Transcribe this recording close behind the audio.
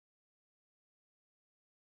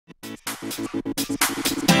Hi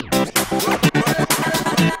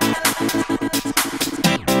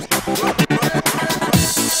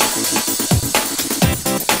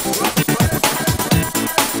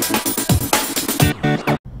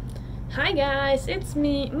guys, it's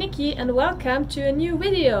me, Nikki, and welcome to a new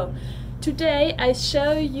video. Today I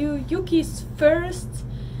show you Yuki's first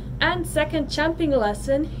and second jumping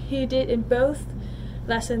lesson. He did in both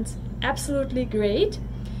lessons absolutely great.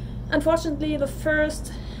 Unfortunately, the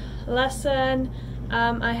first lesson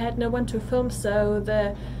I had no one to film, so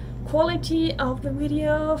the quality of the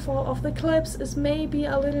video of the clips is maybe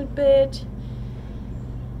a little bit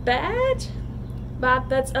bad, but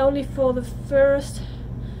that's only for the first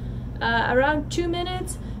around 2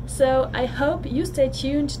 minutes, so I hope you stay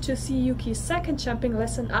tuned to see Yuki's second jumping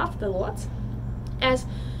lesson afterwards, as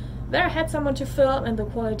there I had someone to film and the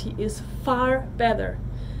quality is far better.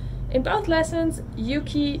 In both lessons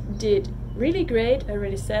Yuki did really great. I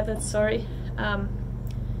already said that, sorry.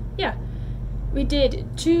 Yeah, we did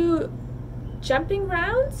 2 jumping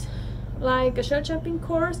rounds, like a show jumping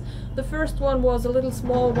course. The first one was a little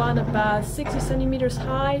small one, about 60 centimeters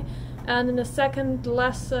high. And in the second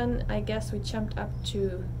lesson, I guess we jumped up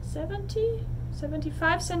to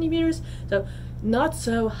 75 centimeters, so not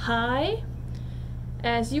so high,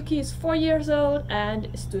 as Yuki is 4 years old and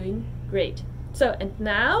is doing great. So, and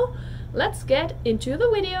now, let's get into the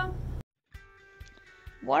video.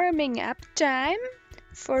 Warming up time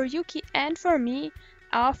for Yuki and for me.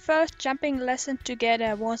 Our first jumping lesson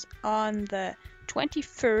together was on the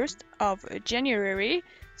 21st of January,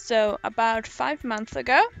 so about 5 months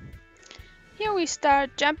ago. Here we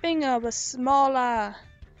start jumping over smaller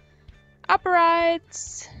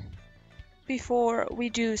uprights before we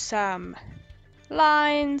do some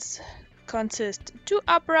lines. Consist 2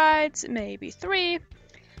 uprights, maybe 3.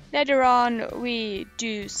 Later on we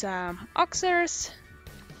do some oxers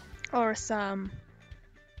or some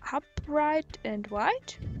upright and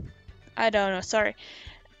wide. I don't know, sorry.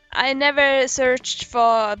 I never searched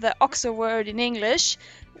for the oxer word in English.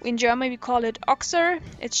 In German we call it oxer.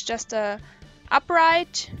 It's just a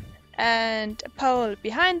upright and a pole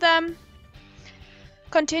behind them.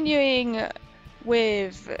 Continuing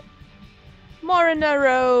with more in a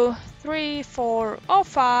row, 3, 4 or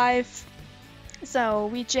 5. So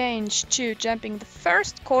we changed to jumping the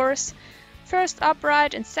first course, first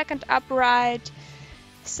upright and second upright.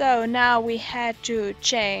 So now we had to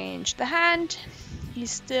change the hand.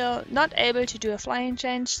 He's still not able to do a flying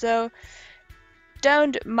change, so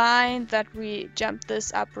don't mind that we jumped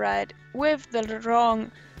this upright with the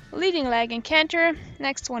wrong leading leg and canter.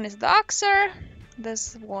 Next one is the oxer.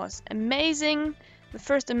 This was amazing. The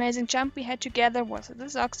first amazing jump we had together was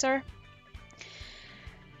this oxer.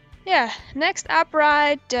 Yeah, next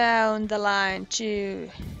upright, down the line to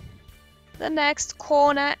the next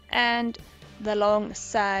corner and the long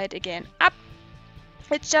side again up.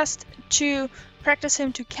 It's just to practice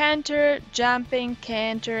him to canter, jumping,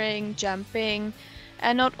 cantering, jumping,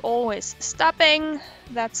 and not always stopping.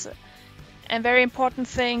 That's a very important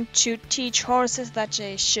thing to teach horses, that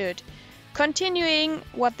they should continuing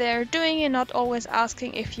what they're doing and not always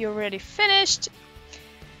asking if you're already finished.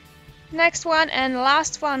 Next one and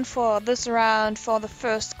last one for this round for the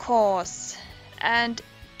first course and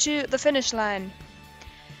to the finish line.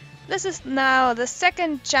 This is now the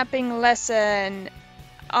second jumping lesson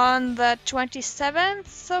on the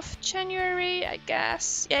 27th of January, I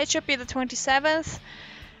guess. Yeah, it should be the 27th.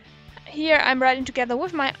 Here I'm riding together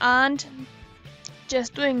with my aunt,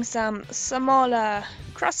 just doing some smaller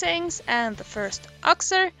crossings and the first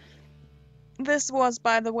oxer. This was,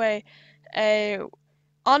 by the way, a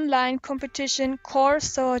online competition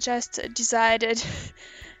course, so I just decided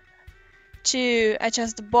I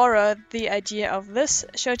just borrowed the idea of this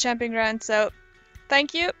show jumping round, so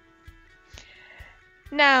thank you.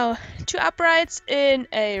 Now 2 uprights in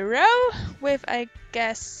a row with, I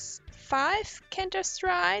guess, 5 canter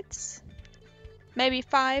strides, maybe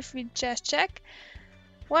 5, we just check.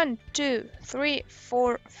 1, 2, 3,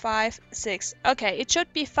 4, 5, 6. Okay, it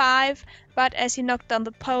should be 5, but as he knocked down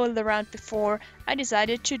the pole the round before, I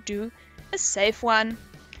decided to do a safe one.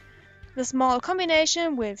 The small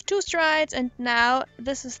combination with 2 strides, and now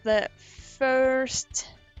this is the first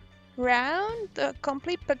round, the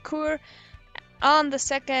complete parcours on the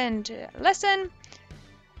second lesson.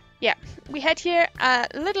 Yeah, we had here a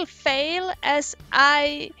little fail as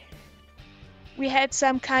we had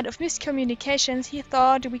some kind of miscommunications. He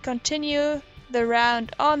thought we continue the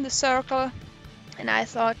round on the circle, and I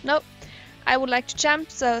thought nope, I would like to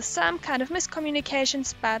jump, so some kind of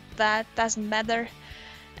miscommunications, but that doesn't matter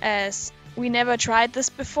as we never tried this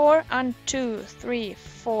before. 1, 2, 3,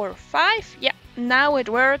 4, 5. Yeah, now it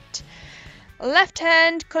worked. left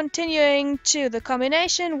hand, continuing to the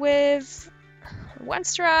combination with one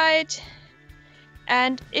stride.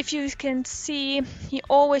 And if you can see, he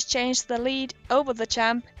always changed the lead over the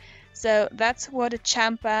jump, so that's what a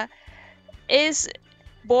jumper is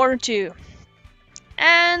born to.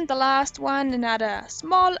 And the last one, another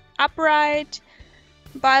small upright.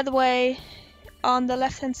 By the way, on the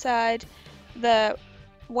left hand side, the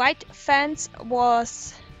white fence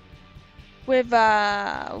was with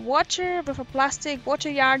a plastic water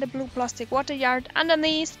yard, a blue plastic water yard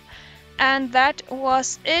underneath. And that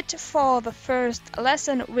was it for the first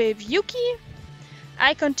lesson with Yuki.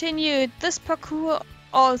 I continued this parkour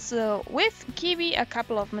also with Kiwi a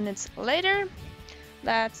couple of minutes later.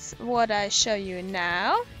 That's what I show you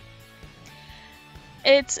now.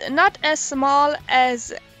 It's not as small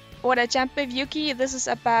as what I jumped with Yuki. This is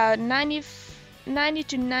about 90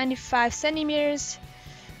 to 95 centimeters.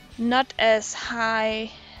 Not as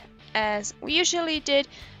high as we usually did,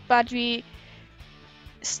 but we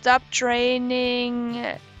stopped training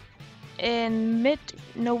in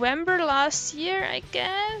mid-November last year, I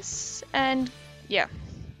guess. And yeah,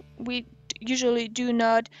 we usually do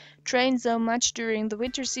not train so much during the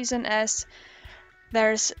winter season, as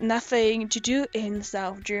there's nothing to do in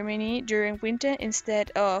South Germany during winter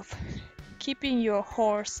instead of keeping your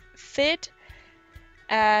horse fit.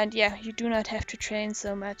 And yeah, you do not have to train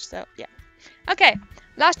so much, so yeah. Okay,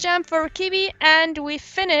 last jump for Kiwi, and we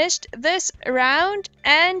finished this round,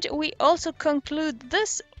 and we also conclude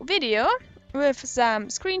this video with some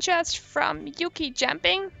screenshots from Yuki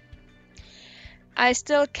jumping. I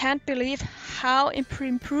still can't believe how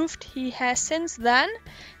improved he has since then,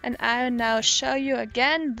 and I will now show you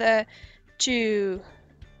again the two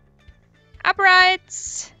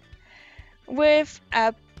uprights with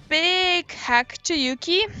a big hug to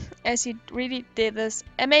Yuki, as he really did this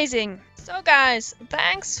amazing. So guys,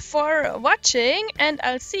 thanks for watching, and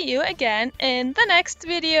I'll see you again in the next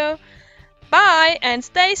video. Bye and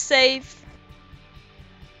stay safe!